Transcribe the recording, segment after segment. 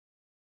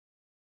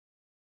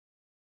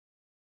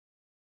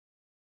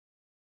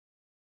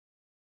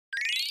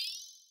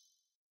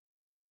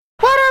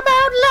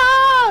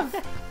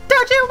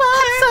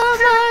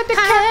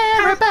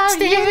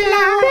Stay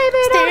alive,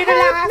 baby, stay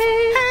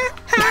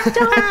alive.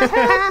 Don't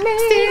hurt me,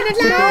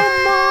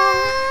 stay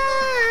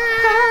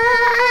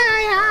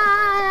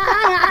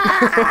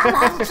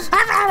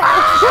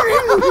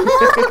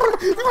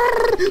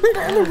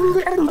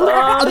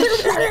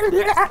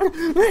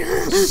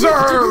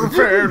Surf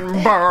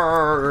and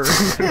burn.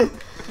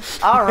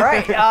 All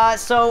right,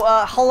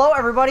 hello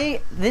everybody.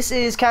 This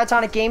is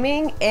Catatonic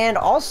Gaming, and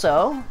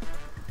also...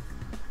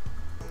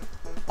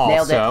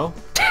 Nailed it.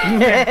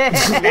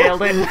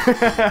 Nailed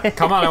it.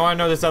 Come on, I want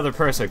to know this other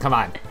person. Come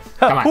on.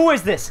 Come on. Who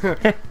is this? Who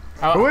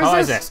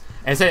is this?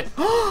 Is it?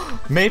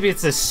 Maybe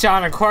it's this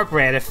Sean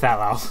Incorporated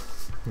fellow.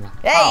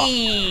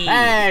 Hey!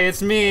 Hey,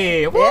 it's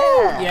me! Woo!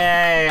 Yeah.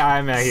 Yay!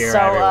 I'm here, So,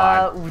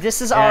 everyone.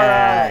 this is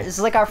our this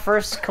is like our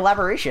first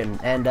collaboration,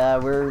 and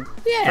we're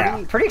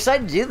pretty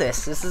excited to do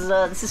this. This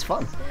is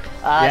fun.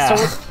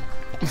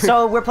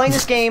 So we're playing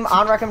this game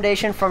on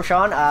recommendation from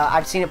Sean.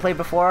 I've seen it played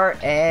before,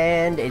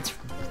 and it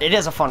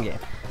is a fun game.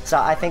 So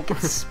I think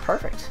it's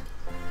perfect.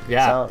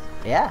 Yeah. So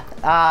yeah.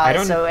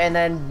 And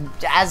then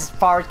as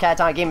far as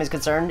Catatonic Game is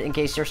concerned, in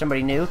case you're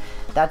somebody new,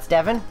 that's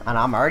Devin, and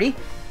I'm Artie,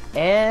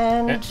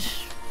 and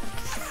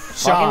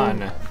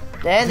Sean.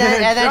 And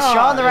then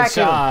Sean the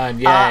raccoon. Sean,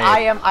 yay.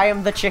 I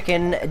am the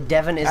chicken.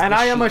 Devin is the sheep. And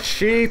I am a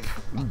sheep.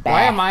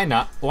 Why am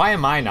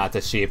I not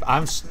the sheep?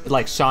 I'm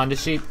like Sean the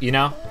sheep, you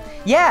know?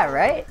 Yeah,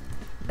 right.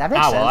 That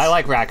makes sense. Well, I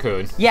like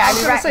raccoon. Yeah, I I was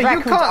mean, gonna say, you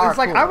raccoons called, are it's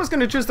like, cool. I was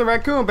gonna choose the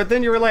raccoon, but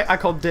then you were like, I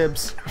called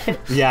dibs.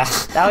 Yeah,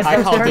 That was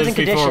I called terms this and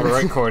before conditions.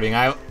 we're recording.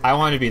 I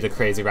want to be the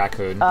crazy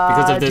raccoon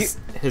because of this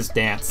his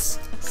dance.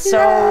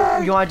 So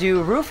you want to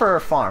do roof or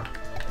farm?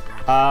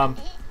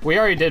 We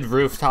already did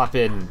rooftop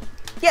in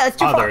Yeah, let's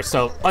do other, farm.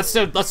 so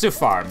let's do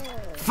farm.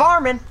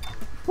 Farming.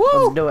 Woo!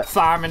 Let's do it.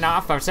 Farming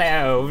off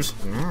ourselves.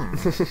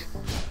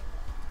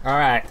 All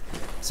right.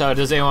 So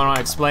does anyone want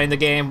to explain the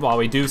game while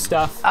we do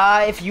stuff?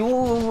 If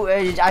you,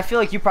 I feel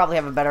like you probably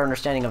have a better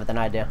understanding of it than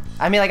I do.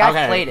 I mean, like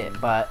I've played it,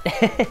 but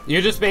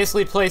You just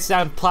basically place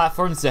down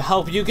platforms to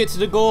help you get to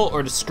the goal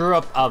or to screw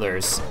up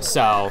others.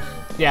 So,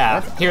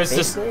 yeah, here's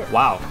just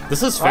wow.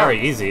 This is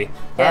very easy.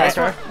 yeah,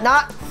 All right. it's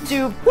not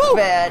too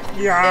bad.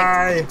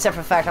 Yay. Except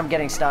for the fact I'm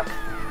getting stuck,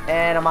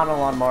 and I'm on a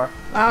lawnmower.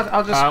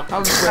 I'll just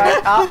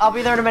Alright, I'll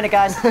be there in a minute,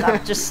 guys.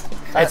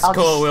 It's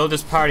cool. We'll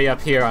just party up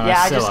here on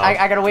Yeah, our silo.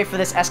 I gotta wait for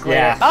this escalator.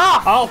 Yeah.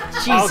 Oh,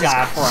 Oh, Jesus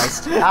God.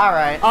 Christ! All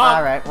right,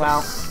 all right.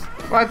 Well,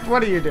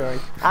 What are you doing?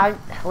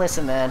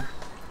 listen, man.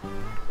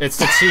 It's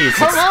the cheese.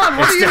 Come on,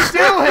 what are you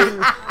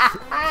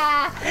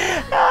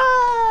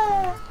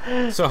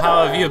doing? So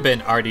how have you been,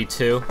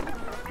 RD2?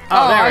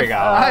 Oh, there we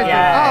go.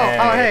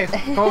 Hey,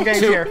 whole game's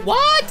here.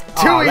 What?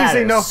 Too that easy,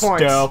 is no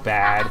points.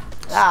 Stupid.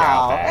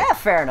 Oh, yeah,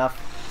 fair enough.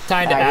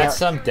 Time to Alright, add yeah.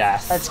 some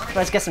death.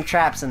 Let's get some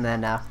traps in there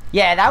now.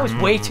 Yeah, that was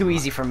way too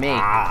easy for me.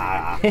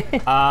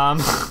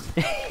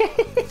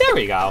 There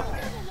we go.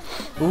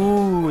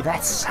 Ooh,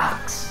 that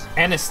sucks.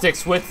 And it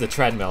sticks with the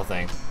treadmill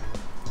thing.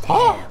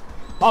 Oh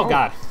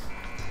God.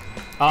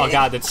 Oh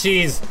God, the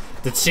cheese.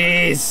 The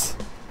cheese.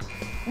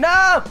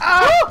 No!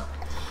 Oh,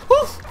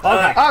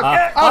 Okay.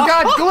 oh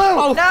God,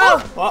 glue!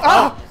 No!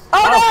 Oh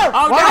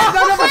no! Why did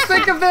none of us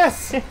think of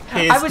this?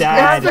 He's was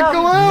dead. It's the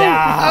glue!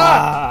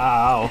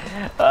 No.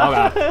 Oh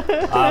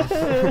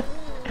God.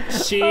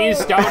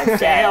 Cheese, don't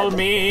fail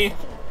me.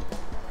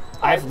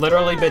 I've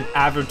literally been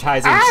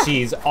advertising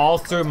cheese all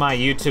through my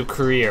YouTube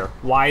career.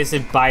 Why is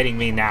it biting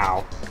me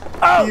now?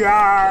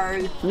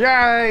 Yay!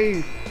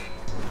 Yay!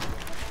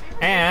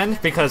 And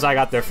because I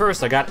got there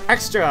first, I got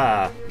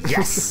extra.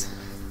 Yes.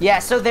 Yeah,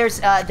 so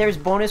there's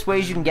bonus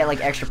ways you can get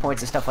like extra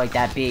points and stuff like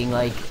that. Being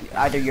like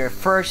either you're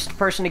first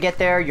person to get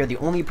there, you're the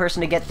only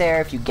person to get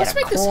there. If you get Let's a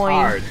make this coin,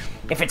 hard.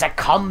 if it's a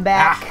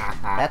comeback,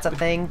 that's a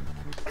thing.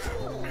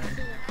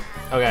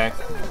 Okay.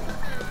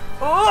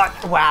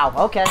 Wow.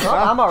 Okay, well,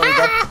 I'm already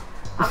dead.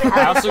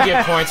 I also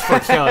get points for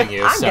killing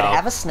you. I'm so. gonna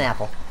have a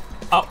Snapple.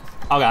 Oh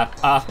God.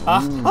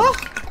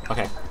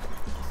 Okay.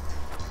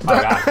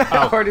 Oh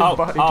God. Artie's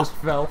body just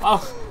fell.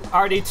 Oh,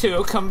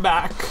 RD2, come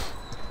back.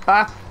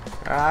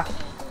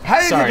 How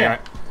did Sorry. you do?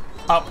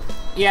 Oh,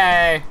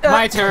 yay!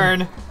 My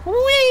turn.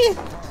 Whee!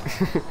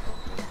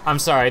 I'm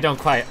sorry, I don't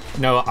quite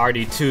know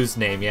RD2's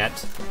name yet.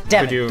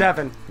 Devin. Could you...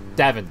 Devin.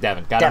 Devin.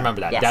 Gotta Devin,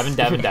 remember that. yes.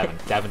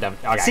 Devin.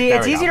 Okay, See, there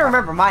it's we easy go. to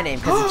remember my name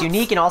because it's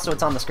unique and also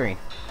it's on the screen.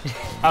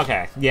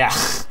 Okay, yeah.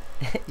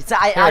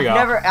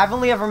 I've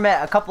only ever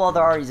met a couple other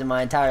Arties in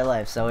my entire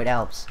life, so it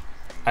helps.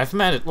 I've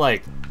met it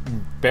like,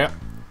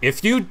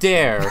 if you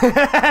dare,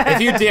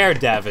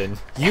 Devin,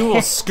 you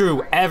will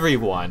screw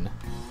everyone.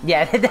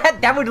 Yeah,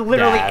 that would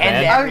literally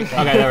end everything.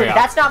 Okay, there we go.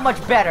 That's not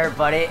much better,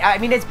 but I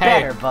mean it's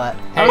better, but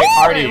Hey, Hey,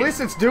 Artie. at least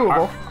it's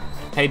doable.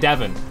 Hey,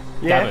 Devin.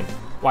 Yeah? Devin.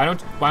 Why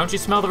don't you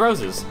smell the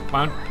roses?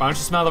 Why don't you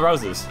smell the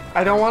roses?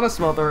 I don't want to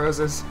smell the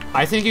roses.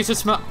 I think you should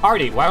smell.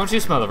 Artie, why don't you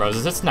smell the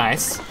roses? It's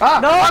nice. Ah,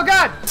 No. Oh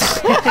God!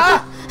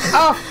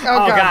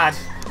 Oh God.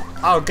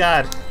 Oh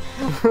God.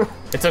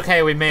 It's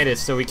okay, we made it,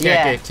 so we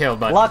can't get killed.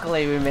 But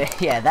luckily we made.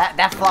 Yeah,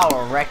 that flower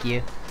will wreck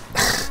you.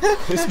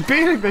 He's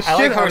beating the I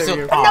like shit how out we're of still.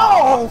 you. Aw.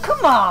 No,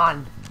 come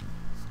on.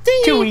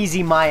 Too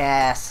easy, my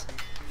ass.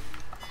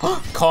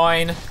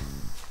 Coin.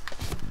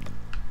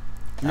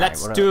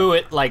 Let's what do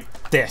it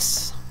like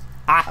this.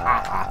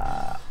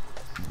 Yeah.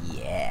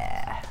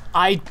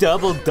 I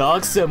double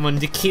dog someone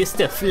to kiss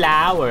the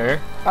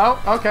flower.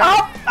 Oh, okay.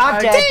 Oh, I'm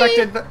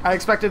dead. I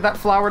expected that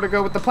flower to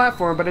go with the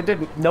platform, but it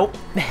didn't. Nope.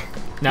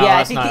 No, yeah, I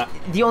that's think not.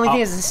 the only thing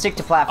is to stick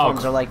to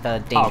platforms are like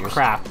the Oh dangers.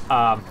 crap.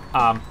 Ah!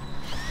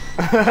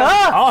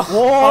 Oh,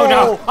 Whoa! oh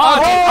no! Oh,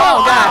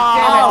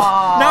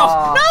 God no! No!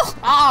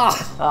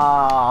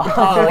 Oh,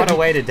 Oh, what a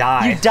way to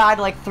die! you died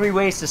like 3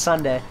 ways to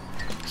Sunday.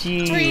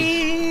 Jeez.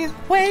 3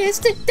 ways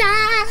to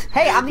die.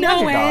 Hey, I'm the no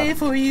underdog. way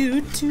for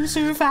you to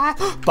survive.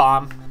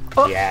 Bomb.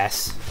 Oh.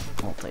 Yes.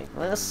 I'll take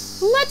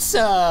this. Let's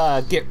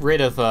get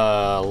rid of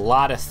a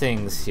lot of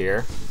things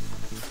here.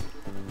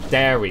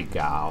 There we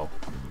go.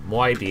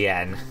 Muy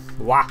bien.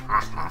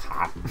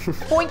 Wahahaha.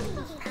 Boink.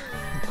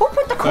 Who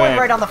put the coin Okay.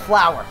 right on the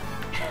flower?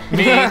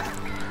 Me.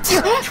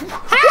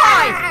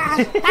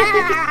 Why?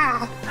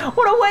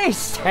 What a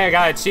waste. Hey, I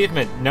got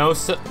achievement. No,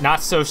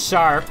 not so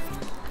sharp.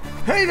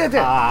 Hey, that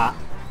did.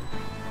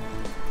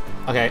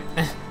 Okay.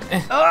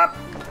 Up.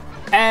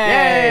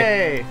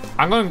 Hey. Yay!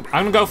 I'm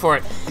gonna go for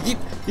it.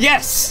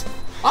 Yes.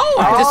 Oh,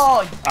 I Oh.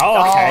 just.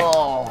 Oh, okay.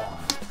 Oh.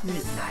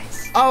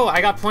 Nice. Oh,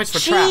 I got points for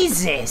trap.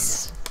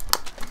 Jesus.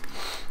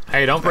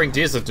 Hey, don't bring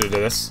Jesus to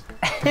this.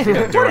 What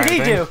did he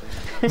do?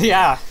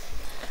 Yeah.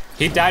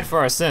 He died for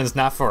our sins,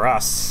 not for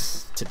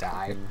us to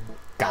die.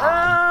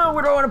 God.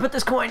 Where do I want to put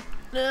this coin?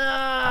 Where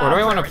do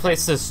I want to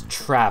place this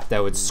trap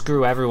that would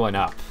screw everyone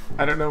up?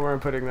 I don't know where I'm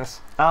putting this.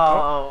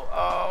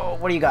 Oh,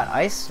 what do you got?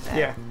 Ice?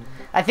 Yeah.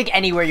 I think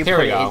anywhere you Here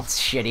put we it, go. it's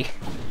shitty.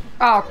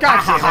 Oh,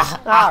 God damn it.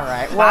 All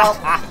right. Well.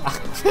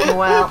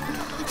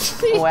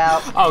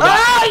 Oh, God.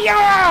 Oh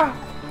yeah!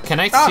 Can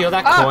I steal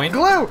that coin?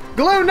 Glue!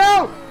 Glue,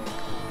 no!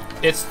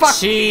 It's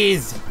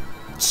cheese.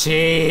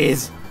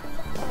 Cheese.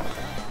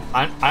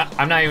 I'm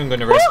not even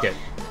gonna risk it.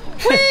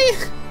 Whee!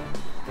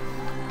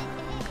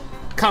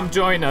 Come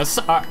join us,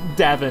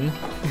 Devin.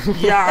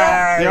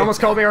 Yeah. They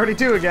almost called me already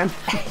too again.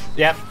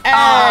 Yep. Hey,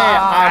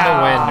 I'm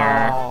the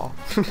winner.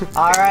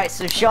 All right,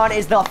 so Sean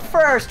is the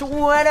first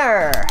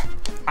winner.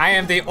 I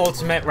am the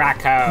ultimate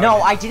raccoon.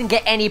 No, I didn't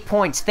get any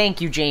points. Thank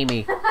you,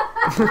 Jamie.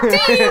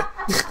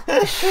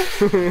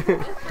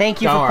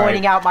 Thank you Don't for worry.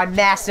 pointing out my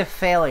massive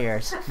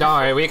failures. Don't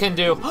worry, we can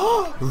do.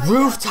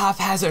 Rooftop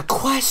has a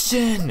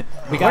question.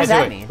 We gotta does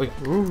that do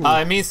it. mean?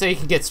 It means that you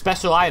can get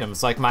special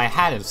items like my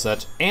hat and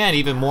such, and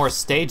even more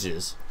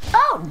stages.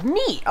 Oh,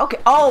 neat. Okay.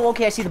 Oh,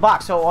 okay. I see the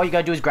box. So all you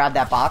gotta do is grab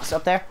that box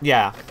up there.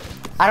 Yeah.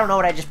 I don't know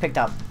what I just picked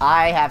up.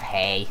 I have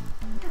hay.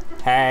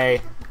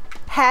 Hey.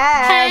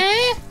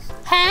 Hey.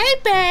 Hey,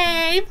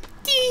 babe.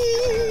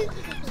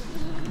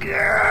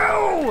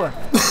 Go!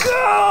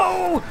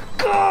 Go!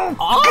 Go!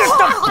 Oh.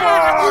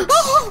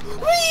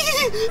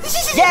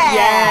 Yes!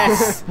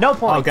 Yes. No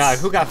points. Oh God,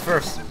 who got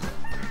first?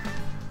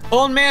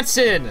 Old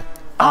Mansion.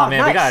 Oh, Oh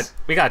man, nice.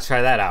 we gotta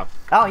try that out.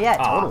 Oh yeah,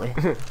 Aw. totally.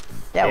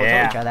 Yeah, we'll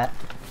Yeah. totally try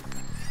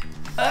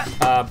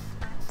that.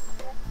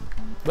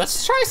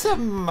 Let's try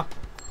some.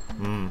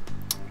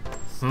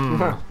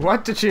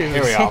 What to choose?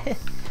 Here we go.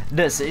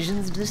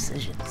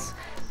 Decisions.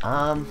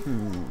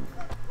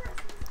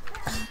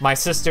 My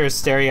sister is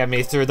staring at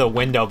me through the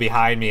window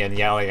behind me and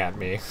yelling at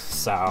me.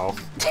 So,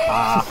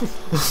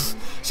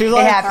 she's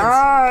like,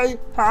 happens.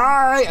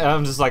 Hi! and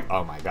I'm just like,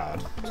 oh my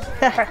God.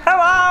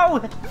 Hello!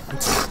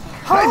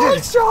 Hi,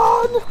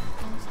 John.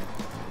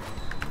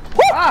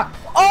 Ah!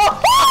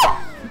 Oh!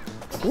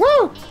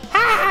 Woo!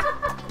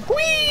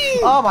 Whee!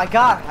 Oh my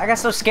god, I got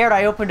so scared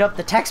I opened up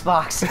the text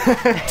box.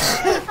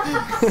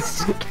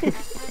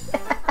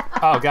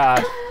 Oh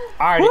God.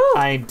 Alright, Woo.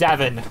 I'm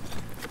Devin.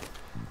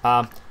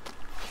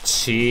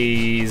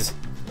 Cheese.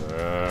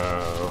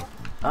 Oh.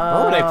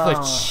 Where would I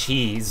put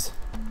cheese?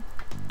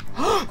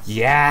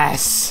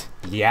 Yes!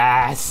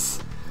 Yes!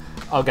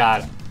 Oh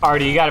God.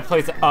 Artie, you gotta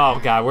place it. Oh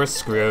God, we're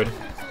screwed.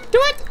 Do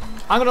it!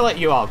 I'm gonna let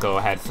you all go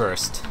ahead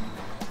first.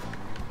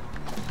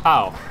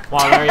 Oh.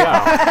 Well, there you go.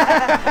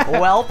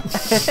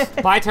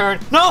 Welp. My turn.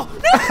 No!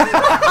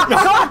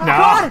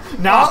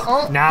 No!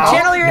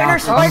 Channel your inner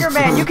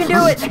Spider-Man, you can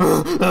do it!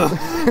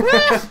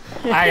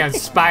 I am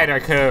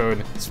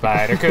Spider-Coon.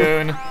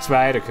 Spider-Coon.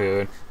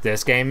 Spider-Coon.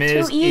 This game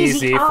is Too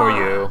easy. easy for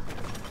you.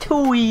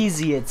 Too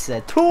easy, it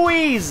said. Too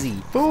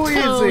easy. Too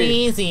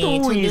easy.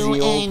 Too easy,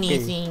 okay.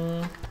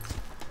 anything.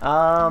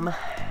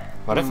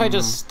 What if I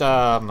just,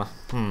 How do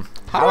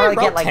I I wanna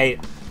get, like, rotate?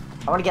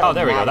 I want to get Oh, like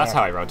there we go. mad That's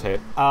hair. how I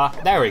rotate.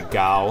 There we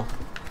go.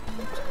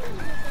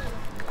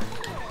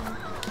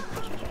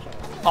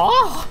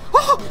 Oh!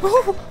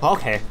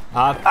 Okay.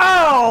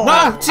 Oh!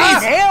 No, cheese!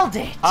 I nailed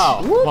it!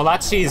 Oh, well, that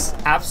cheese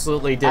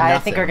absolutely did nothing. I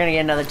think we're gonna get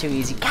another too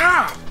easy.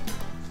 God!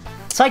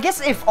 So I guess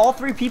if all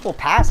 3 people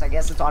pass, I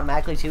guess it's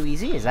automatically too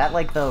easy? Is that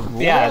like the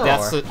rule? Yeah, or?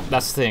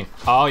 that's the thing.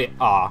 Oh,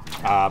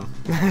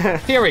 yeah.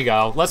 Here we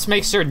go. Let's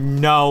make sure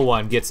no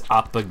one gets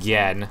up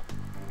again.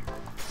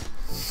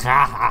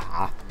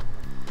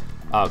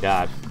 Oh,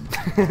 God.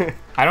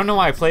 I don't know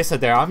why I placed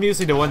it there. I'm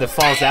usually the one that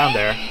falls down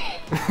there.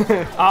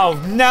 Oh,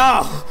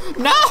 no!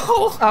 No!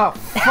 Oh,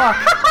 fuck.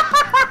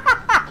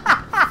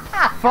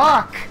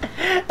 Fuck!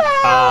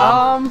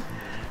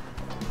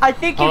 I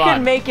think you Hold can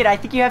on. make it. I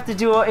think you have to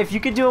do if you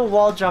could do a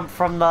wall jump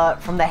from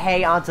the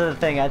hay onto the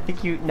thing. I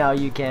think you no,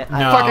 you can't.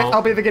 No. Fuck it,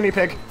 I'll be the guinea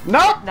pig.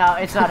 Nope! No,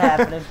 it's not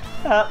happening.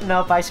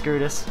 Nope, I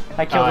screwed us.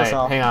 I killed us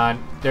all. Hang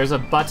on. There's a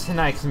button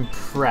I can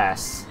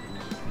press.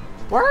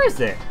 Where is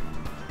it?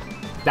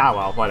 Ah,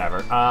 well, whatever.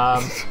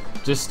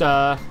 Just,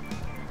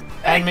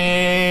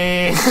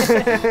 enemy!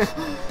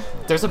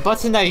 There's a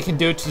button that you can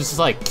do to just,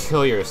 like,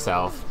 kill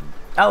yourself.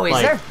 Oh, is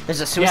like- there?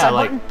 There's a suicide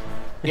button?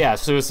 Yeah,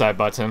 suicide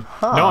button.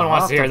 Huh, No one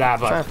wants I'll to hear have that,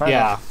 try and but find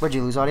yeah. that. Where'd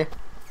you lose audio?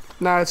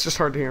 No, it's just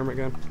hard to hear him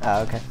again.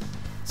 Oh, okay.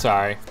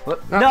 Sorry. No,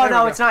 there we no,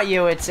 go. it's not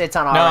you. It's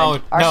on our No,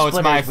 end. Our no, it's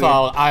splitter my is weird.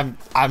 fault.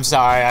 I'm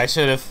sorry. I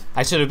should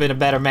have been a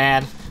better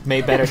man.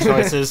 Made better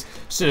choices.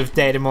 Should have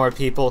dated more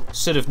people.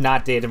 Should have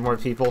not dated more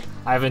people.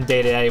 I haven't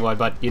dated anyone,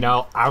 but you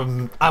know,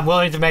 I'm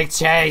willing to make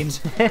change.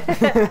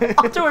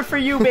 I'll do it for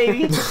you,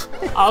 baby.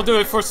 I'll do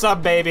it for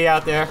some baby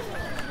out there.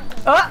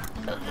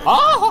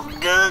 Oh!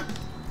 Good,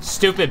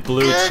 Stupid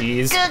blue Good,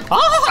 cheese. good.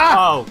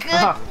 Oh!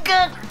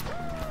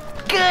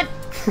 good.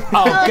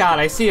 Oh God,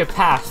 I see a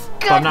path,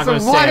 but I'm not It's a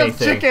gonna say wild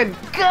anything. chicken!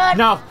 Good.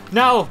 No,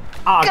 no!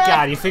 Oh Good.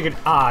 God, you figured.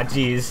 Ah,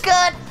 jeez.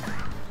 Good.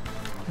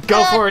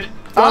 Go for it.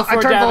 Go Oh, for I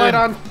it, turned the light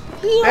Devin. on.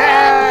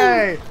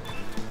 Hey!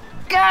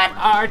 Good.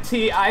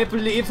 RT, I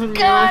believe in you.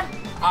 Good.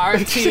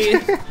 RT,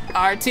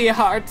 RT,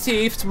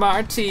 Hearty,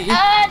 Smarty.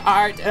 Good.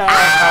 Art.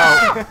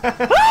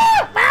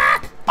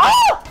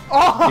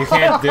 Oh. You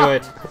can't do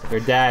it. You're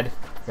dead.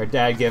 You're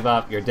dead. Give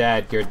up. You're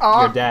dead. You're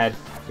dead.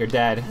 You're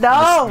dead.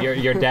 No.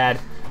 You're dead.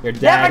 You're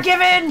dead. Never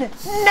give in.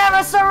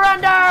 Never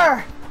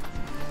surrender.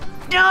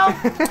 No.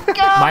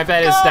 Go. My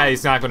bet is go, that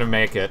he's not gonna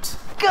make it.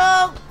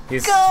 Go.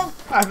 He's- Go.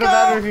 Either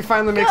that or if he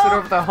finally makes it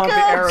over the hump, the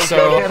Go. arrows So,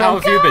 go get how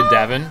him. have you been,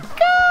 Devin?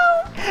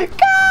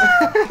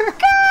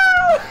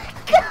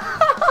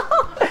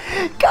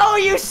 Go,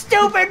 you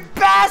stupid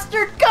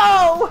bastard,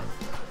 go!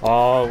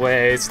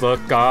 Always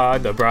look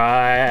on the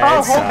bright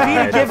Oh, hold B to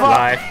side give of up.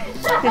 life.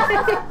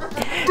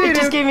 It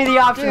just gave me the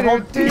option,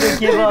 hold B to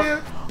give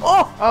up.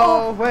 Oh!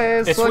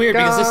 Always It's look weird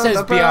because it on says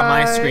the B on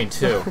my bright- screen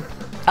too.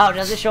 Oh,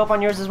 does it show up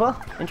on yours as well?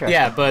 Interesting.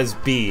 Yeah, but it's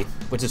B,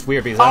 which is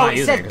weird because I'm Oh, not it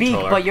using said a B,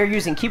 controller. but you're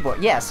using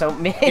keyboard. Yeah, so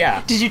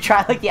Yeah. did you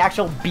try like the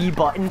actual B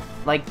button,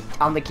 like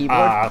on the keyboard?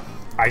 I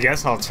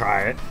guess I'll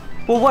try it.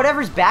 Well,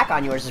 whatever's back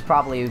on yours is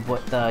probably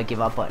what the give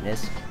up button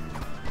is.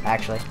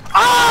 Actually.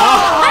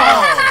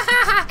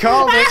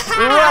 Called it.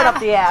 Right up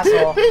the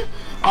asshole.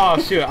 Oh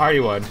shoot, Artie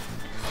won.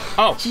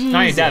 Oh, not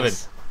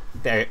Jesus.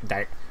 Devin.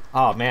 There.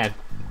 Oh man.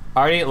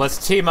 Artie, let's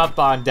team up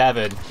on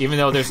Devin, even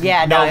though there's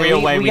Yeah, no no,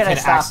 real way we gotta can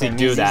stop actually him.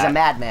 do He's a that.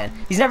 madman.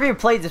 He's never even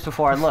played this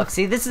before. And look,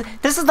 see, this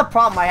is the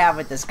problem I have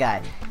with this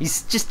guy.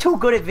 He's just too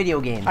good at video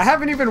games. I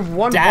haven't even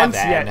won once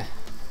yet.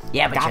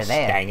 Yeah, but you're Gosh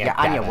there. dang it, You're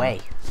on your Devin. way.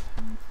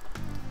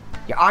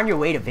 You're on your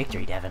way to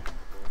victory, Devin.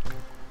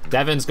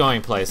 Devin's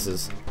going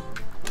places.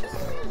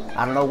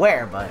 I don't know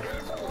where, but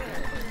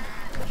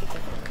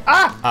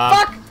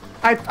Fuck!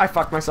 I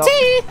fucked myself.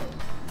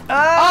 No,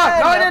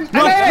 I didn't.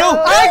 No, I made it.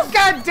 no. Oh,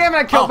 God damn it!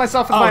 I killed Oh,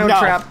 myself with oh, my own no.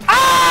 trap.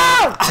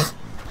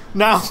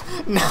 No,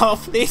 no,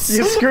 please.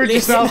 You screwed please,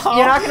 yourself. no.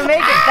 you're not gonna make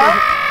it.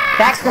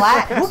 That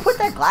glass. Who put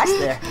that glass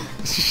there?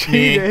 She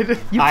Me. did.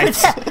 You I- put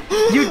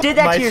that. You did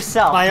that My- to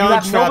yourself. my You own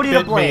have trap nobody to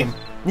bit me. blame.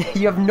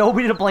 You have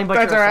nobody to blame but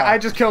That's yourself. alright. I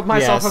just killed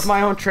myself Yes. with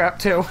my own trap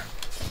too.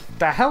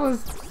 The hell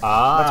is?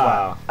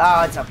 Ah.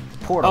 Oh, it's a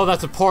portal. Oh,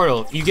 that's a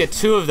portal. You get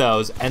 2 of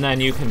those, and then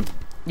you can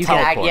you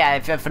can teleport. yeah.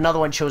 If another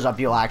one shows up,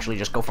 you'll actually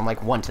just go from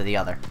like one to the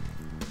other.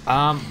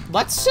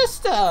 Let's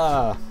just,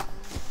 Yeah.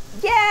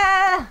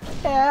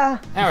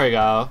 there we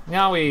go.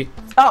 Now we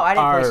Oh, I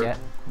didn't are, place yet.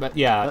 but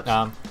yeah, Oops.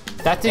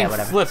 that thing Yeah,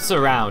 whatever. flips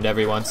around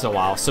every once in a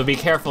while, so be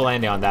careful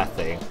landing on that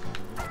thing.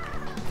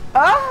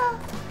 Ah!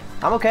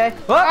 I'm okay.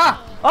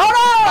 Ah! Oh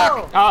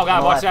no! Oh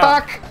God, watch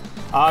out. Fuck!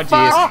 Oh,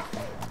 jeez. Fuck!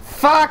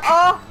 Fuck!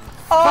 Oh!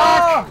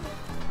 Oh!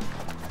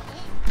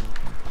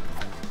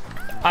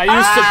 I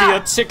used to be a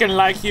chicken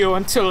like you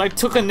until I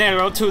took an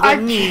arrow to the I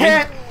knee.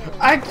 can't!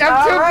 I'm too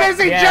Alright.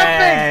 busy jumping!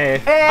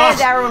 Yay. And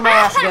that ruined my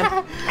ass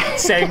again.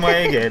 Same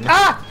way again.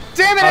 Ah!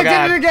 Damn it! Oh, I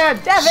God. did it again!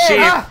 Devin! Shit.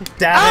 Ah!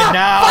 Devin,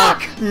 Ah,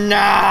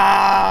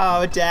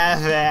 no! No,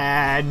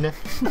 Devin.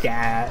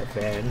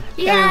 Devin.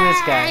 Look at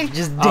this guy.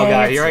 Just dancing. Oh,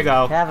 God, here we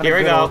go. Having Here a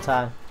we good go. old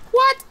time.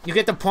 What? You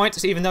get the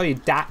points even though you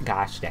die.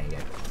 Gosh dang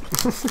it.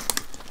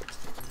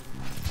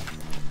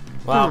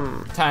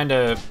 Well, time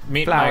to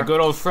meet my Flower.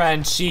 good old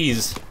friend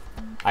Cheese.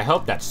 I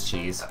hope that's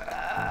Cheese. Where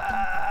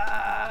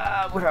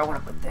do I want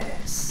to put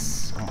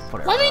this? I'm gonna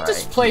put it Let me right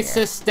just place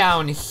here. this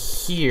down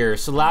here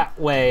so that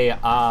way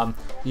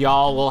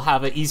y'all will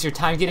have an easier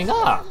time getting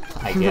up,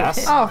 I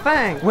guess. Oh,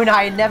 thanks. When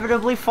I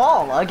inevitably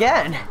fall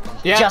again.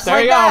 Yeah, Just there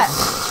like you that.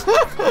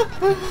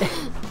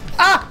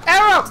 Ah!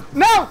 Arrow!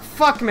 No!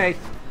 Fuck me!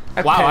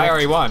 Wow, I panicked.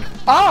 already won.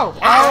 Oh!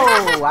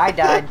 Oh, I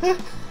died.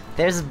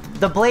 There's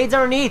the blades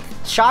underneath.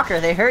 Shocker,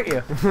 they hurt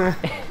you.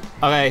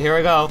 Okay, here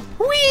we go.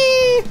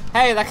 Whee!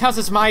 Hey, that counts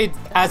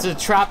as a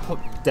trap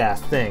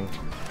death thing.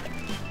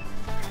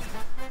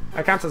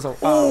 That counts as a.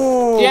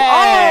 Oh!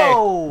 Yay!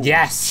 Oh!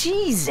 Yes!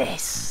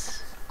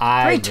 Jesus.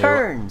 Three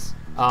turns.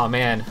 Oh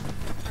man.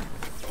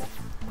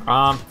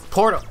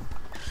 Portal.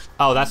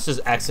 Oh, that's just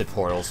exit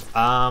portals.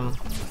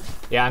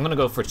 Yeah, I'm gonna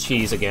go for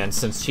cheese again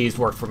since cheese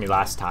worked for me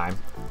last time.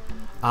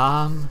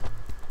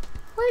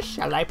 Where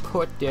shall I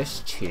put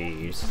this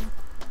cheese?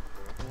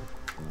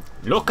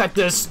 Look at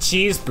this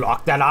cheese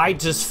block that I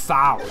just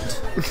found.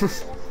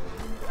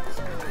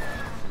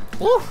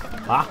 Ooh.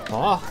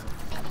 Oh.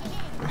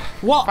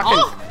 What?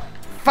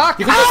 Fuck!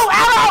 You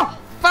Ow!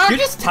 Fuck! You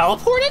just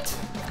teleported?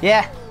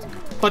 Yeah.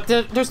 But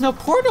there's no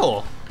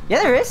portal.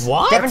 Yeah, there is.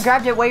 What? Devin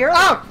grabbed it way earlier.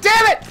 Oh,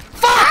 damn it!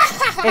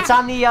 Fuck! It's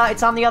on the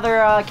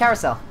other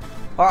carousel,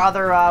 or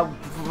other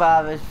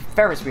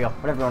Ferris wheel,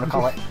 whatever you want to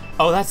call it.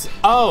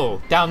 Oh,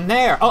 down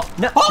there. Oh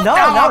No, oh, no,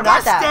 not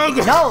that.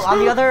 disgusting. No,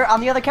 on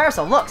the other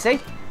carousel. Look, see?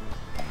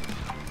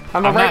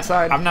 On the right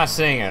side. I'm not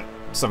seeing it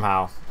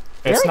somehow.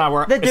 It's Really? not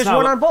where. There's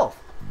one on both.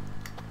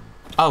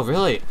 Oh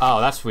really? Oh,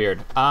 that's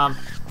weird.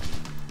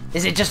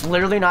 Is it just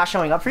literally not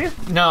showing up for you?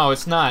 No,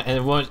 it's not, and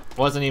it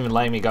wasn't even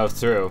letting me go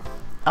through.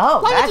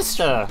 Oh, Why that's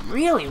just,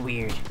 really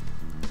weird.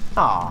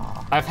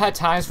 Aw. I've had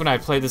times when I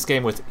played this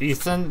game with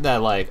Ethan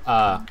that like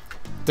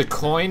the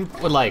coin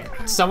would like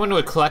someone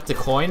would collect the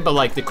coin, but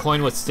like the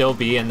coin would still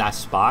be in that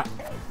spot.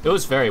 It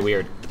was very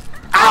weird.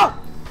 Ow!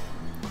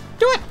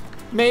 Do it.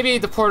 Maybe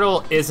the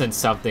portal isn't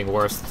something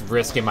worth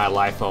risking my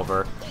life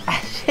over.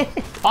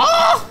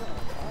 Oh!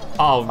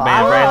 Oh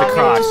man, ran the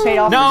you just paid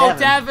cross. off No, for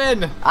Devin.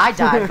 Devin! I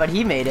died, but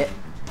he made it.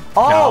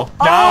 No, Oh! no.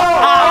 Oh!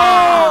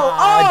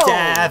 Ah, Oh!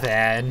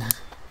 Devin.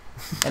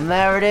 And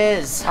there it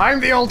is. I'm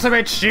the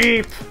ultimate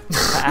sheep.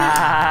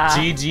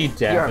 GG,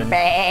 You're a Devin.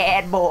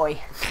 bad boy.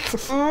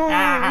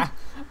 Ah,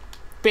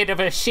 bit of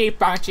a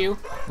sheep, aren't you?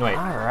 Wait,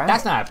 Alright.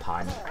 that's not a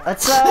pun.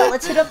 Let's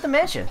hit up the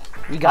mansion.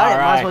 You got it. Might as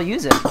Alright. well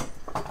use it.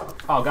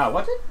 Oh god,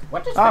 what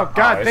did? Oh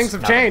god, it's things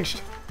have nothing.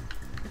 changed.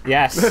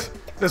 Yes,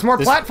 There's more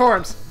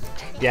platforms.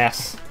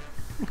 yes.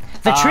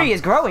 The tree is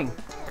growing.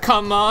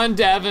 Come on,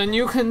 Devin,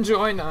 you can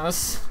join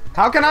us.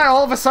 How can I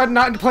all of a sudden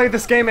not play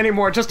this game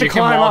anymore just to You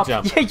can climb wall up?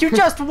 jump. Yeah, you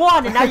just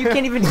won, and now you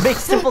can't even make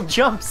simple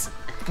jumps.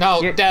 No,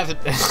 You're- Devin.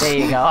 There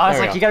you go. I was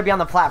There we like, go. you gotta be on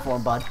the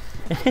platform, bud.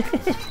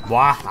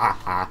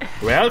 Wahaha.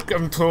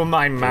 Welcome to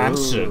my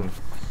mansion.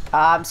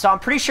 So I'm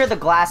pretty sure the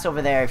glass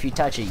over there, if you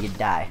touch it, you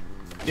die.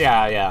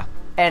 Yeah.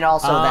 And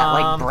also that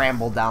like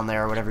bramble down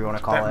there, or whatever you want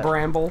to call That it.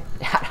 bramble.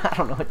 I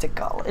don't know what to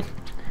call it.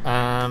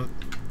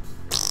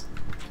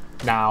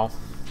 Now,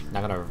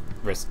 not gonna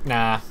risk.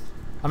 Nah,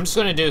 I'm just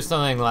gonna do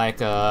something like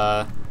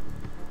Here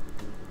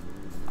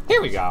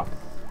we go.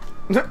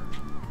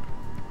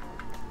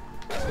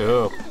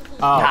 Ooh.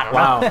 Oh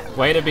wow.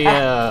 Way to be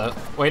a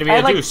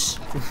like- douche.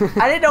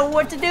 I didn't know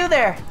what to do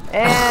there.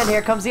 And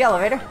here comes the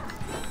elevator.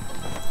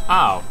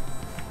 Oh.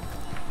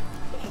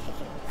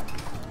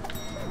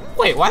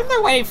 Wait, why am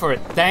I waiting for it?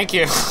 Thank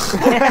you.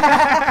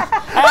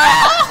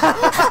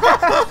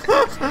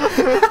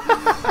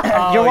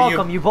 You're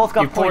welcome. You both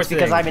got poor points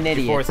because thing. I'm an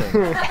You poor idiot.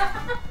 thing.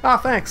 Oh,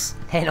 thanks.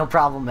 Hey, no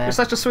problem, man. You're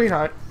such a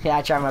sweetheart. Yeah,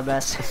 I try my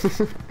best.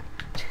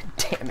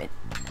 Damn it.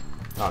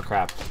 Oh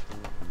crap.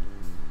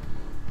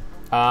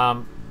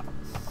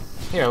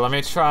 Here, let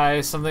me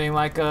try something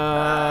like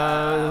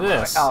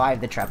this. Oh, I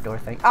have the trapdoor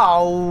thing.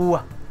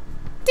 Oh.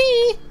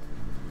 Dee.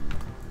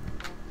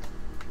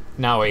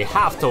 Now we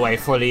have to wait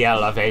for the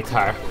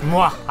elevator.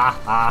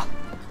 Mwahaha.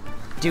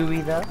 Do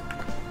we though?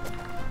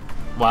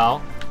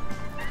 Well,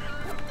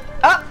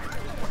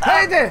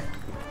 Hey there!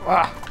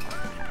 Ah,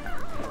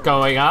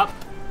 going up.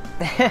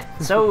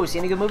 So, seen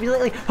any good movies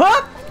lately?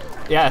 Huh?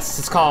 Yes,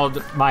 it's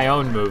called My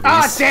Own Movies.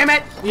 ah, damn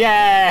it!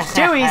 Yeah.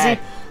 Too easy.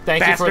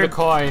 Thank you for the Bastard.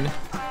 coin.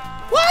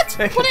 What?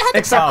 What I had to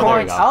Except oh, there we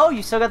coins. go. Oh,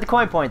 you still got the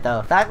coin point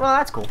though. Well,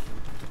 that's cool.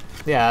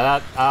 Yeah,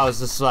 that I was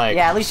just like.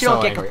 Yeah, at least you so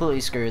don't get angry.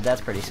 completely screwed. That's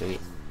pretty sweet.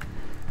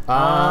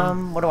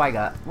 Um. What do I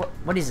got?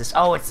 What is this?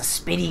 Oh, it's the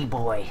Spitty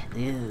boy.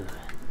 Ooh.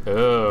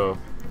 Ooh.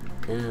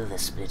 Ooh, the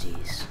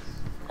Spitties.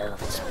 Oh,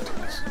 the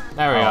Spitties.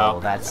 There we Oh, go.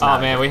 that's oh not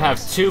a man, good we have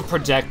place. 2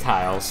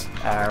 projectiles.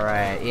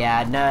 Alright,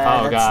 yeah, no,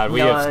 Oh that's god, we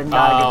have.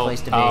 not a good place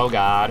to be. Oh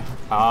god.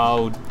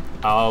 Oh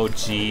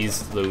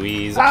jeez,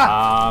 Louise.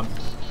 Ah.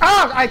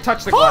 Ah, I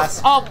touched the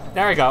glass. Oh,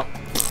 there we go.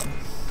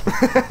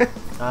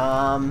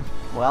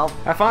 Well,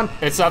 Have fun.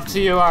 It's up to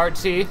you,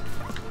 RT.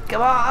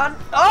 come on.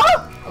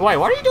 Oh! Wait,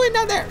 what are you doing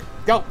down there?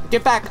 Go,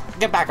 get back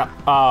up.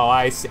 Oh,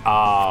 I see.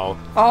 Oh,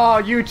 Oh,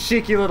 you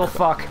cheeky little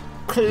fuck.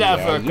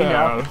 clever you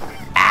know. girl.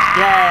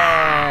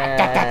 Yay!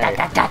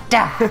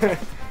 Da.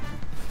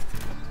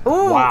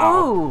 Ooh,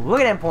 Wow. ooh, look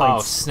at them Oh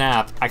points.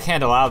 snap! I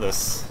can't allow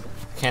this.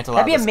 Can't allow.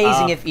 That'd be this.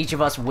 amazing if each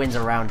of us wins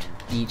a round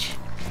each.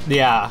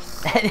 Yeah.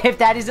 If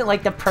that isn't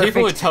like the perfect.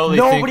 People would totally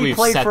think nobody we've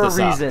played set for a this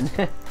up. reason.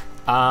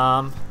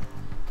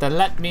 Then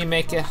let me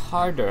make it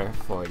harder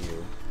for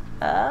you.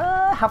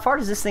 How far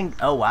does this thing?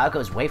 Oh wow, it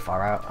goes way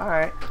far out. All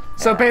right.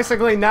 So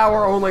basically, now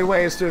our only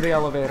way is through the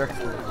elevator.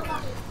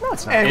 No,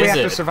 it's not. And we Is have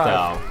to it,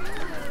 survive.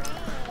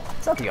 though?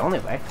 It's not the only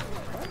way.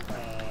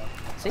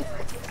 See?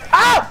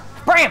 Oh!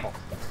 Bramble!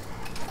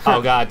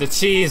 Oh god, the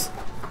cheese.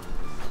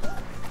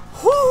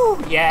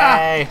 Whoo!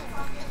 Yay!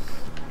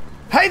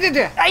 Hey, did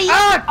you?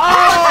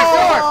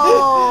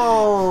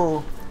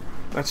 Oh!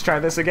 Let's try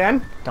this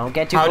again. Don't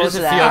get too How close does to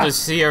it that. feel to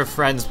see your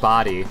friend's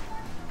body?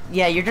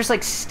 Yeah, you're just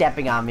like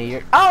stepping on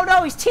me. Oh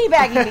no, he's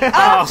teabagging me.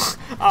 Oh,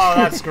 Oh,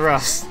 that's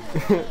gross.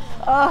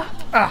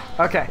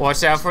 Okay.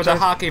 Watch out for the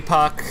hockey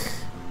puck.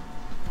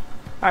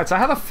 Alright, so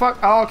how the fuck?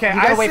 Oh, okay.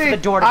 gotta I wait see. for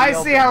the door to be I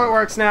open. see how it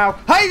works now.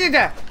 Hey, did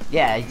you?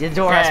 yeah, the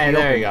door has to Hey, be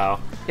there open. you go.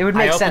 It would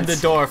make I sense. opened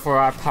the door for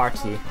our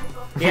party.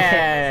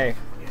 Yay!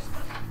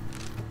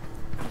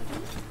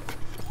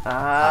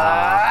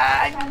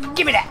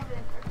 Give me that.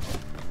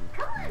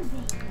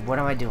 What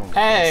am I doing? with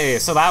Hey,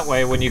 this? so that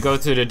way when you go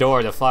through the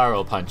door, the flower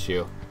will punch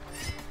you.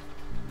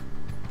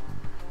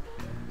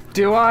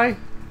 Do I?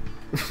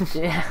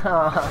 Yeah.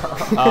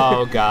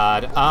 Oh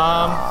god.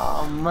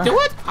 You know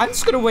what? I'm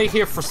just gonna wait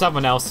here for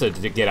someone else to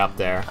get up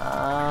there.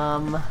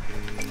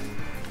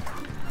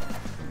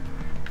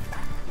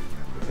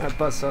 That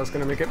buzzsaw's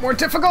gonna make it more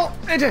difficult.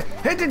 Oh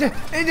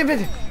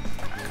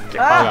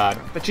Ah! god.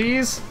 The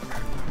cheese.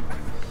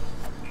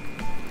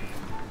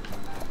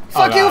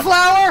 Oh, Fuck you, God.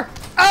 flower!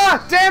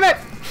 Ah, damn it!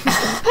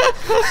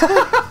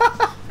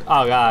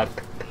 Oh god.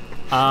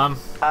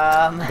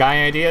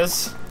 Guy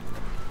ideas?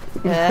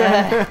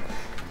 Wait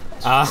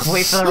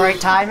for the right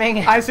timing.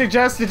 I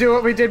suggest to do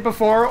what we did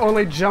before,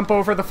 only jump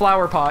over the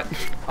flower pot.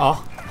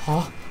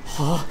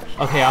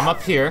 Okay, I'm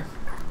up here.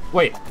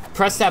 Wait,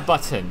 press that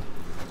button.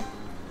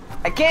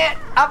 I can't.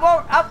 I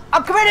won't.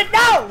 I'm committed.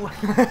 No.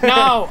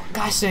 No!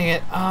 Gosh dang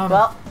it.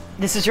 Well,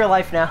 this is your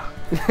life now.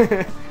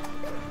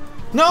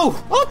 No!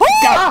 Oh,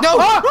 God, no!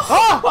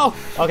 Oh.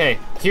 Okay,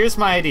 here's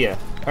my idea.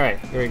 Alright,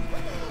 here we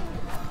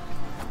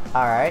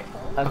All right.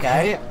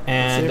 Okay.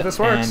 and see if this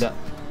works. and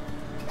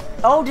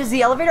Oh, does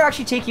the elevator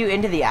actually take you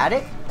into the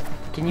attic?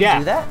 Can you Yeah.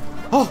 do that?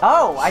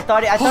 Oh, I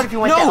thought if you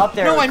went no, up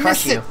there, no, it would I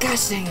crush missed you. it.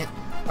 Gosh dang it.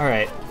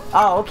 Alright,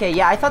 Oh, okay.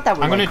 Yeah, I thought that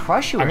would I'm gonna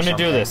crush you. I'm or gonna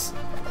do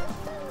something.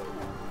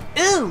 this.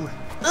 Ooh,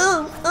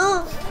 ooh,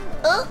 ooh,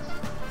 ooh.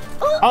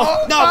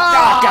 Oh no!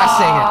 God, gosh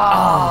dang it!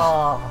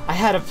 Oh, I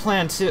had a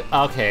plan too.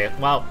 Okay,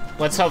 well,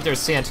 let's hope there's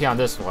Santa on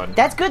this one.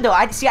 that's good though.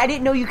 I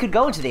didn't know you could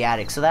go into the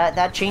attic, so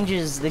that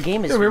changes the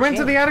game. Dude, we went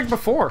to the attic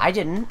before. I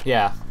didn't.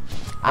 Yeah.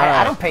 I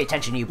Alright. don't pay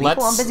attention to you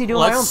people. I'm busy doing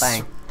my own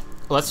thing.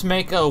 Let's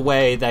make a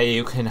way that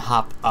you can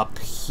hop up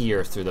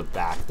here through the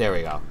back. There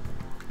we go.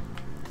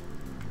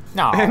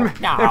 No, no.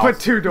 and put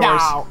 2 doors.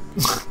 No.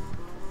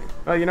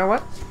 Well, you know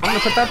what? I'm gonna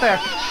put that there.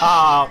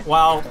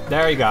 Well,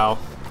 there you go.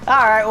 All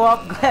right.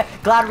 Well,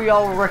 glad we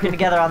all were working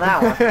together on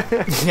that one.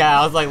 Yeah,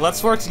 I was like,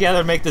 let's work together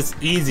and make this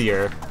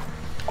easier.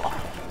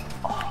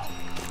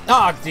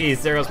 Oh,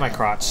 geez, there goes my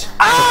crotch. It's okay,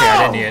 I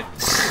didn't need it.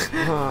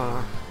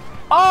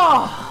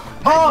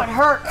 Oh, it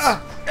hurts.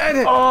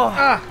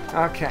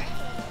 Okay.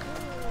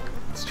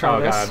 Let's try Oh,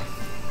 this. God.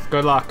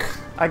 Good luck.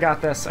 I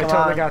got this. I Come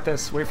totally on. got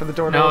this. Wait for the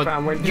door to No, open.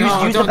 I'm waiting. you-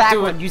 No, Use the don't back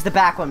do one. it. Use the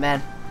back one,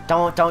 man.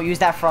 Don't use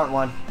that front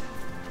one.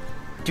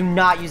 Do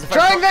not use the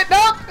front. Trying that.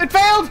 Nope, it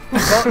failed.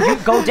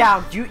 Go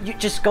down. You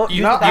just go.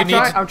 You- use the back need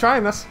door. to- I'm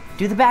trying this.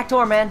 Do the back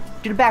door, man.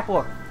 Do the back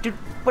door.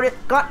 Put it.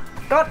 Go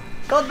to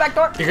the back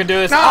door. You can do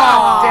this. No,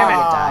 Oh, damn it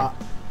it. died.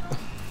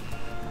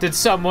 Did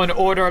someone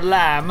order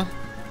lamb?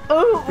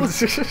 Ooh.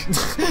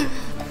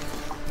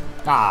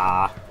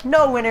 Ah.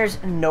 No winners,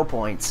 no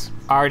points.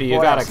 Artie, you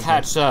What gotta else is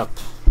catch up.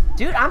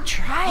 Dude, I'm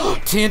trying.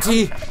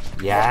 TNT.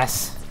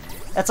 Yes.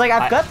 It's like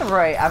I've got the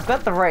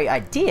right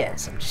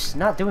ideas. I'm just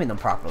not doing them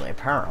properly,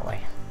 apparently.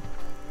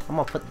 I'm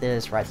gonna put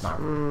this right now.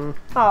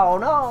 Oh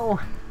no.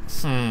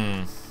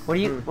 What do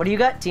you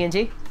got?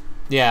 TNT?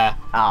 Yeah.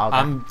 Oh, okay.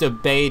 I'm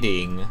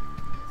debating.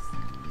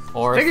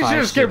 Or I think if you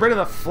should just get rid of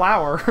the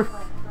flower.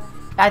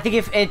 I think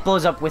if it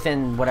blows up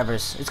within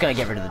whatever's, it's gonna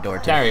get rid of the door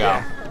too. There you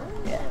go.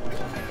 Yeah.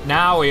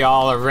 Now we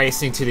all are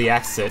racing to the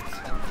exit.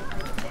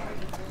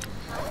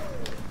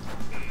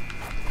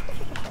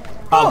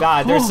 Oh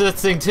god, there's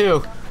this thing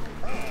too.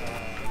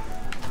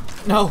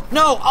 No,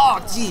 no, oh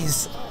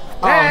jeez.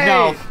 Oh Hey!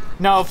 no,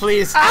 no,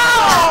 please.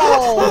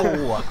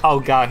 Oh! Oh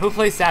god, who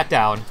placed that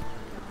down?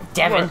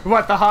 Devin.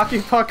 What, the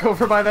hockey puck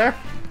over by there?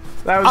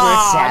 That was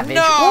Ah, Savage.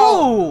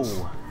 no! Ooh!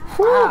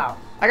 Whew. Wow.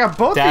 I got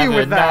both of you Devin,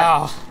 with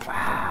that.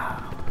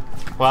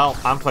 no. Well,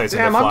 I'm placing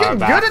Damn, the I'm flower getting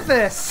back. good at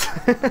this.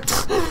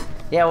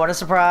 Yeah, what a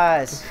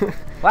surprise.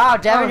 Wow,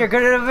 Devin, Oh. you're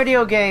good at a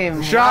video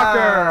game.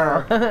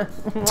 Shocker. Wow.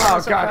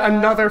 Oh god,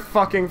 another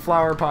fucking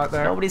flower pot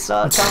there. Nobody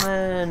saw it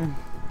coming.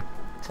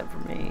 Except for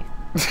me.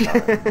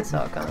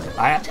 Saw it coming.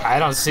 I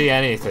don't see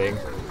anything.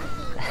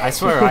 I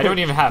swear, I don't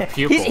even have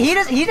pupils. He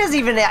doesn't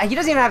even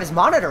have his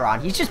monitor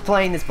on. He's just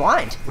playing this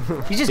blind.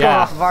 He's just going Yeah.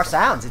 off of our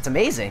sounds. It's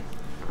amazing.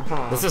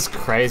 This is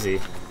crazy.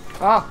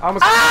 Oh,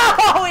 almost.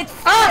 Oh, it's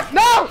Ah,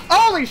 no!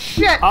 Holy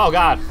shit! Oh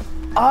god.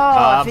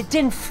 if it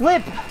didn't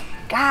flip,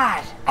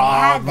 God, I All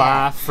had my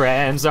that.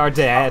 friends are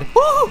dead.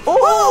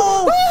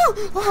 Oh,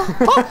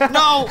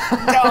 No,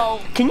 no.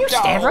 can you no.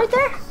 stand right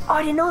there? Oh,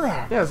 I didn't know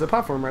that. Yeah, there's a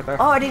platform right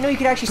there. Oh, I didn't know you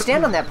could actually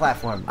stand on that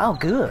platform. Oh,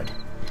 good.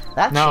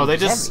 That No, they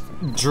changes just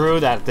everything. drew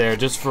that there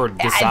just for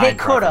design. They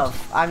could purpose.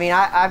 have. I mean,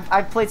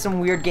 I've played some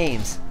weird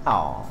games.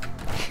 Oh.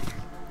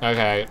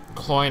 Okay,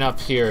 coin up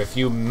here if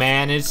you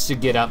manage to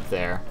get up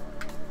there.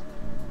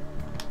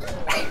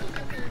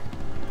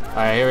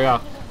 Alright, here we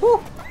go.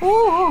 Woo.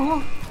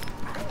 Ooh.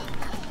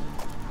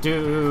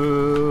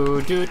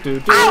 Do, do, do,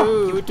 do,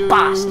 Ow, you do.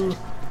 bastard.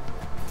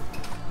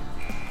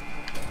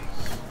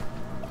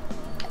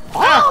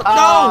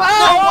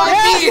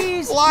 Oh,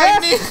 yes, why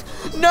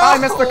me? No! I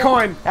missed the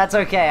coin. That's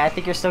okay. I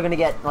think you're still gonna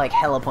get like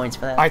hella points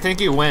for that. I think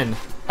you win.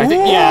 I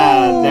think,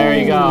 yeah, there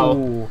you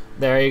go.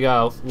 There you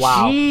go.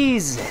 Wow.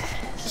 Jeez.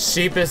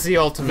 Sheep is the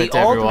ultimate, The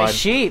everyone. ultimate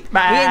sheep.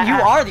 Man, you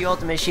are the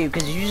ultimate sheep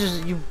because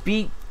you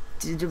beat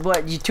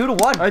what? You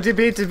 2-1. I did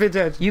beat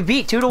it. You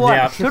beat 2-1.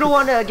 Yeah.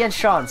 2-1 against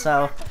Sean.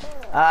 So,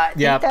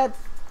 Yeah. that.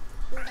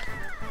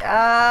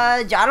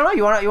 I don't know.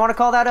 You wanna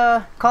call that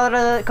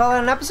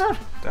an episode?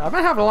 I've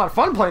been having a lot of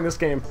fun playing this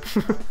game.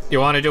 You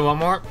want to do one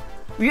more?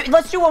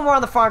 Let's do one more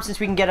on the farm since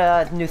we can get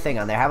a new thing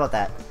on there. How about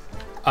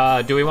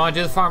that? Do we want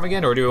to do the farm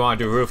again, or do we want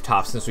to do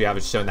rooftop since we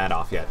haven't shown that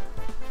off yet?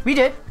 We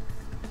did.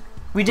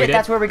 We did. did?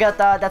 That's where we got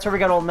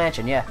Old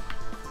Mansion. Yeah.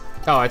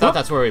 Oh, I thought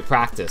that's where we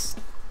practiced.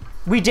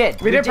 We did.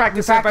 We did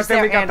practice it, but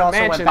then we got and the also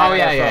went mansion. back Oh,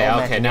 yeah, there for yeah, Old yeah.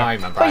 Mansion, Okay, now I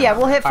remember. But yeah,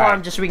 we'll hit farm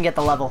Alright. just so we can get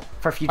the level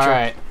for future.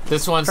 Alright,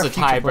 this one's For the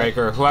future play.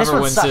 tiebreaker. This Whoever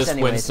one wins sucks this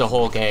anyways. wins the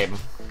whole game.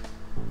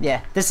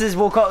 Yeah, this is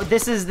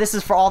this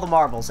is for all the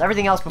marbles.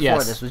 Everything else before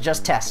Yes. this was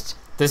just tests.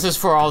 This is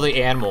for all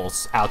the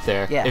animals out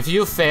there. Yeah. If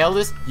you fail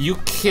this, you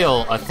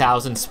kill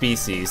 1,000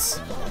 species.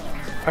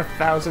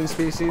 1,000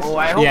 species. Oh,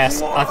 I hope Yes,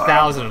 you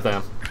 1,000 of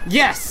them.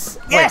 Yes!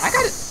 Yes. Wait, I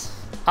got it.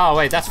 Oh,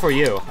 wait, that's for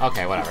you.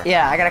 Okay, whatever.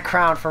 Yeah, I got a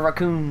crown for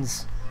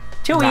raccoons.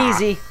 Too Nah.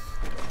 easy.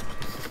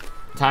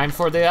 Time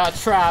for the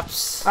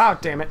traps. Oh,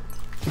 damn it.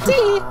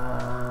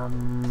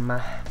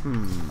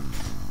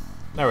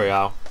 There we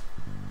go.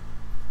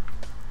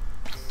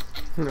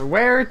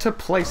 Where to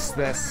place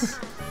this?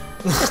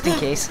 Just in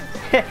case.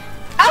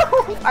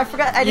 Ow! I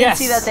forgot. I didn't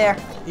see that there.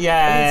 Yay!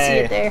 I didn't see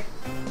it there.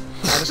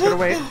 I'm just gonna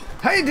wait.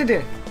 Hey, did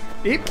it?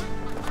 Eep.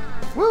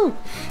 Woo.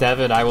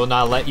 Devin, I will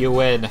not let you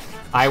win.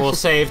 I will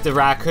save the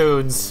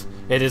raccoons.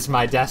 It is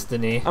my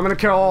destiny. I'm gonna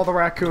kill all the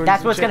raccoons.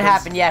 That's and what's gonna chickens.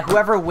 happen. Yeah,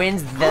 whoever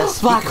wins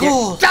this Black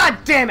hole! God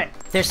damn it!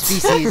 their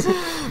species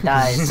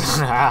dies.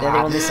 They're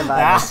the only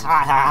survivors.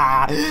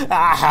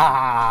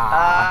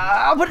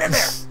 I'll put it in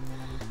there.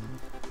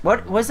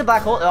 What's the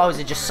black hole? Oh, does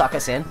it just suck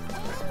us in?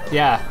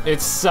 Yeah, it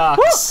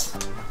sucks.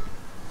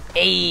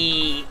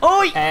 Hey.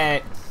 Oh.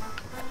 Hey.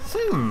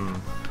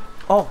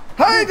 Oh.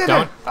 Hey, did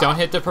it? Don't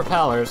hit the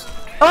propellers.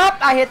 Oh,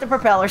 I hit the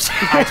propellers.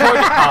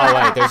 Oh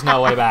wait, there's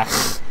no way back.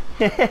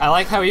 I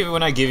like how even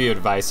when I give you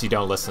advice, you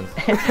don't listen.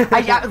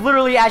 I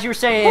literally, as you were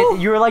saying,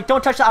 you were like,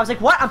 "Don't touch that." I was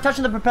like, "What? I'm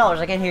touching the propellers.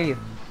 I can't hear you."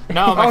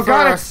 No, my Oh fur.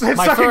 god, it's my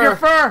sucking fur. your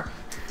fur!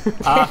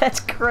 That's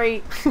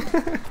great.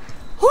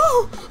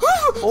 Oh,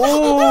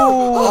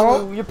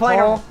 you're playing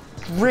a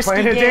risky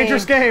Playing a game.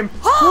 dangerous game.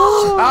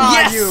 Ah,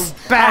 Yes! you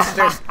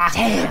bastard!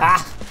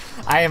 Damn.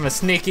 I am a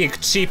sneaky,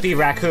 cheapy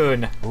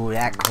raccoon. Ooh,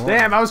 that cool.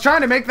 Damn, I was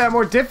trying to make that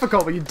more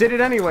difficult, but you did it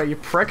anyway, you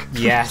prick.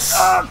 Yes.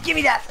 Oh, give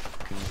me that.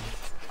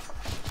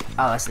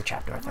 Oh, that's the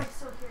trapdoor thing.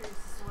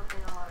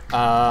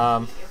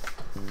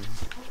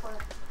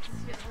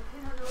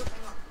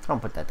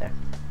 Don't put that there.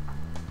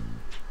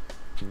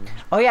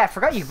 Oh yeah, I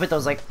forgot you could put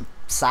those like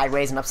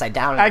sideways and upside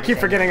down. And I keep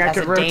everything. forgetting I That's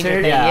could a danger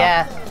rotate. thing,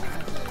 Yeah.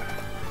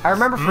 Yeah. I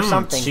remember for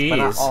some things, but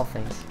not cheese. all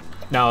things.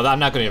 No, I'm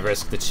not going to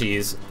risk the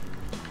cheese.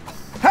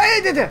 Hey,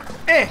 did it?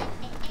 Eh.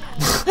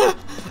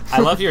 I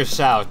love your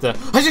shout. The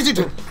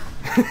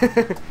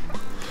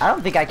I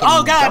don't think I can.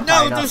 Oh god, jump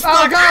high no! enough. There's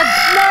Oh god,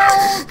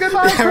 no!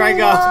 Goodbye, There I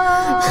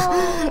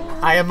go. Kumo!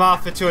 I am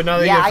off into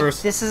another Yeah,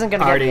 universe. this isn't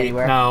gonna get Artie, me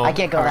anywhere. no. I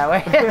can't go that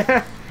way.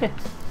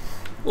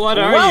 What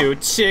are Well- you,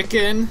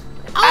 chicken?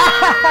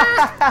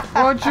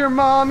 Won't your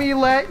mommy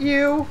let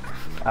you?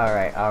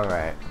 Alright,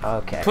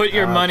 okay. Put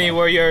your okay. money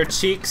where your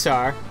cheeks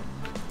are.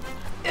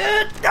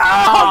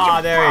 Oh,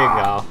 there you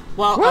go.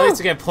 Well, Woo. at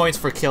least I get points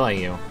for killing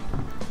you.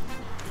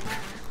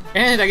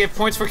 And I get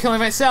points for killing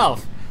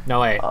myself.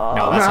 No, wait.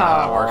 No, that's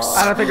not how it works.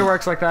 I don't think it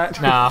works like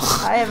that. No.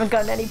 I haven't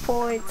gotten any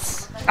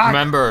points.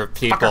 Remember,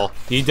 people,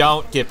 you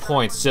don't get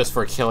points just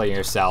for killing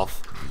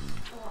yourself.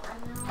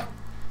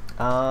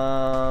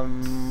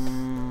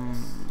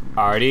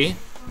 Artie?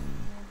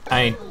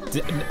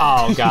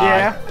 Oh, God.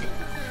 Yeah.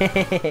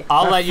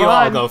 I'll let you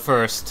all fun. go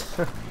first.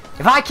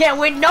 If I can't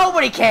win,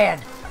 nobody can.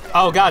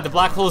 Oh God, the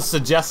black hole is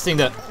suggesting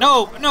that.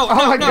 No, no, Oh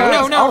no, my no, God.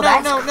 no, no, Oh,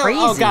 that's no, no, no. Oh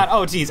crazy. God,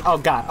 oh jeez, oh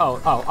God, oh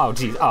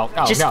jeez, oh,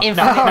 Just no,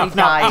 infinitely no, no, no.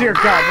 die. Dear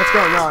God, what's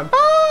going on?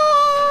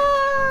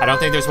 I don't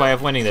think there's a way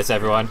of winning this,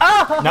 everyone.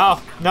 Oh.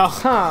 No.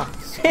 Huh.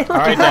 All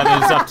right,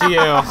 Devin, it's up to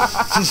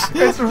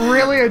you. It's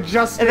really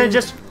adjusting. And then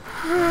just.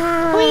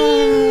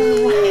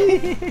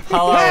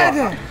 Hello.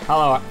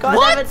 Hello. God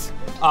What? damn it.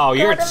 Oh,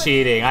 you're damn it.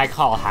 cheating. I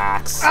call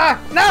hacks. Ah,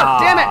 no,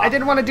 damn it! I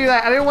didn't want to do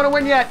that. I didn't want to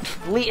win yet.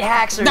 Elite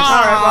hackers. No.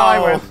 Alright, well, I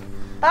win.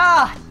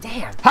 Ah,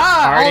 damn.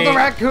 Ha! All Artie. the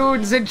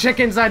raccoons and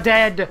chickens are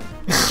dead.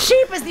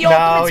 Sheep is the No,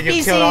 ultimate you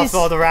species. killed off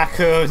all the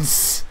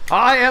raccoons.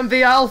 I am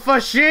the alpha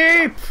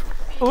sheep.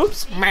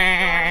 Oops.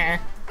 Meh.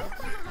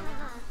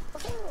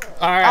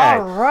 All right.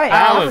 Alright.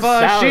 That was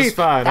Alpha sheep.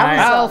 fun. That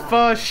was,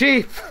 Alpha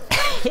sheep.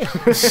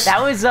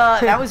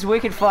 that was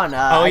wicked fun. Oh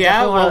yeah. I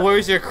definitely Well, wanna-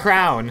 where's your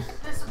crown?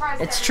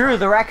 It's true.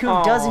 The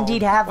raccoon does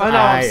indeed have the I know,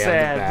 I'm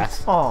sad.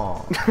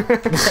 Aw.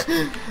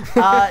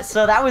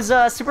 So that was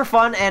super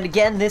fun, and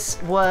again,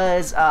 this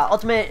was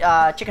Ultimate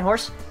Chicken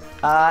Horse,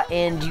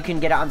 and you can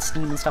get it on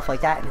Steam and stuff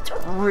like that, and it's a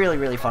really,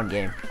 really fun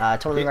game.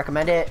 Totally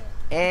recommend it,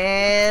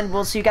 and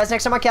we'll see you guys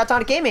next time on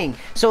Catatonic Gaming.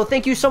 So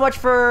thank you so much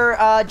for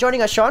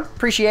joining us, Sean.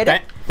 Appreciate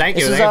it. Thank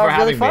you. Thank you for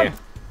having me.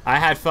 I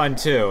had fun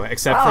too,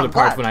 except for the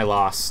part when I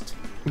lost.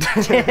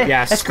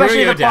 Yeah, screw Especially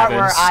you, the part Devin.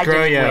 where I Screw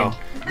didn't you.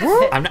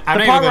 win. I'm The not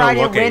part even where I gonna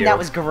didn't look at win, you. that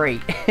was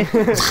great.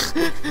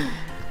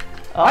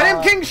 I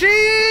am King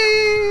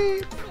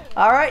Sheep!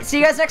 All right, see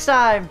you guys next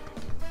time.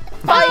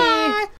 Bye.